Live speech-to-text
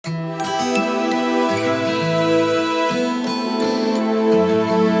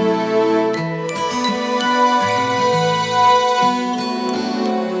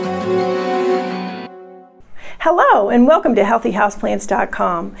and welcome to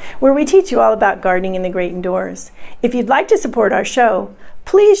healthyhouseplants.com, where we teach you all about gardening in the great indoors. If you'd like to support our show,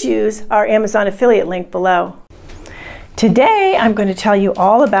 please use our Amazon affiliate link below. Today I'm going to tell you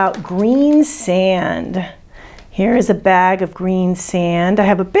all about Greensand. Here is a bag of Greensand. I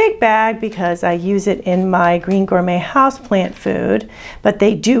have a big bag because I use it in my Green Gourmet houseplant food, but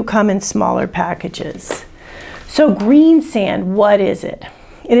they do come in smaller packages. So Greensand, what is it?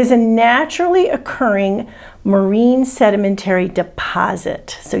 It is a naturally occurring marine sedimentary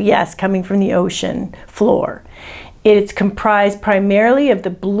deposit. So yes, coming from the ocean floor. It's comprised primarily of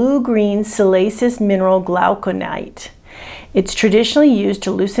the blue-green siliceous mineral glauconite. It's traditionally used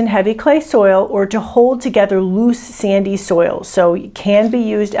to loosen heavy clay soil or to hold together loose sandy soil, so it can be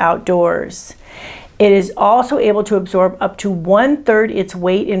used outdoors. It is also able to absorb up to 1/3 its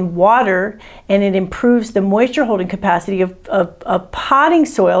weight in water, and it improves the moisture holding capacity of potting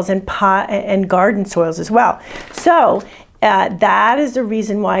soils and garden soils as well. So that is the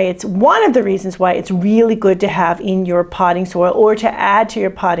reason why it's one of the reasons why it's really good to have in your potting soil or to add to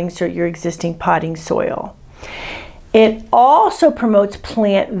your existing potting soil. It also promotes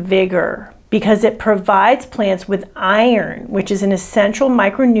plant vigor because it provides plants with iron, which is an essential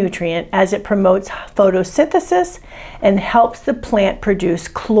micronutrient, as it promotes photosynthesis and helps the plant produce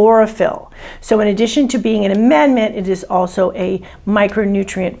chlorophyll. So in addition to being an amendment, it is also a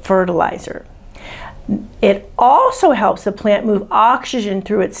micronutrient fertilizer. It also helps the plant move oxygen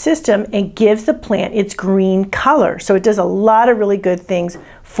through its system and gives the plant its green color. So it does a lot of really good things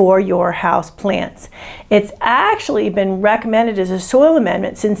for your house plants. It's actually been recommended as a soil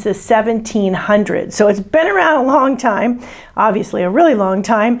amendment since the 1700s. So it's been around a long time, obviously a really long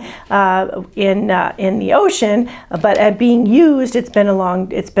time in the ocean, but at being used, it's been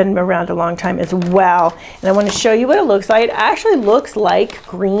around a long time as well. And I want to show you what it looks like. It actually looks like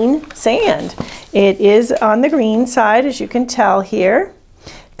green sand. It is on the green side, as you can tell here.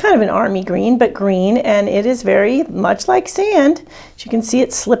 Kind of an army green, but green, and it is very much like sand. As you can see,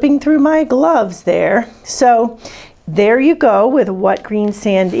 it's slipping through my gloves there. So there you go with what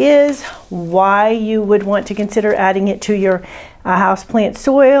Greensand is, why you would want to consider adding it to your houseplant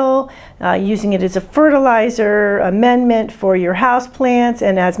soil, using it as a fertilizer amendment for your houseplants,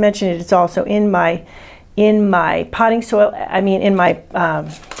 and as mentioned, it's also in my potting soil. I mean, in my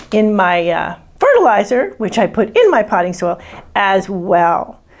fertilizer, which I put in my potting soil as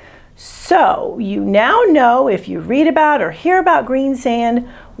well. So you now know, if you read about or hear about Greensand,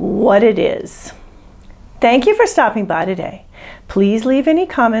 what it is. Thank you for stopping by today. Please leave any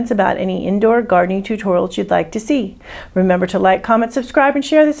comments about any indoor gardening tutorials you'd like to see. Remember to like, comment, subscribe, and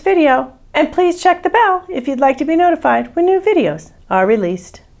share this video. And please check the bell if you'd like to be notified when new videos are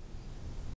released.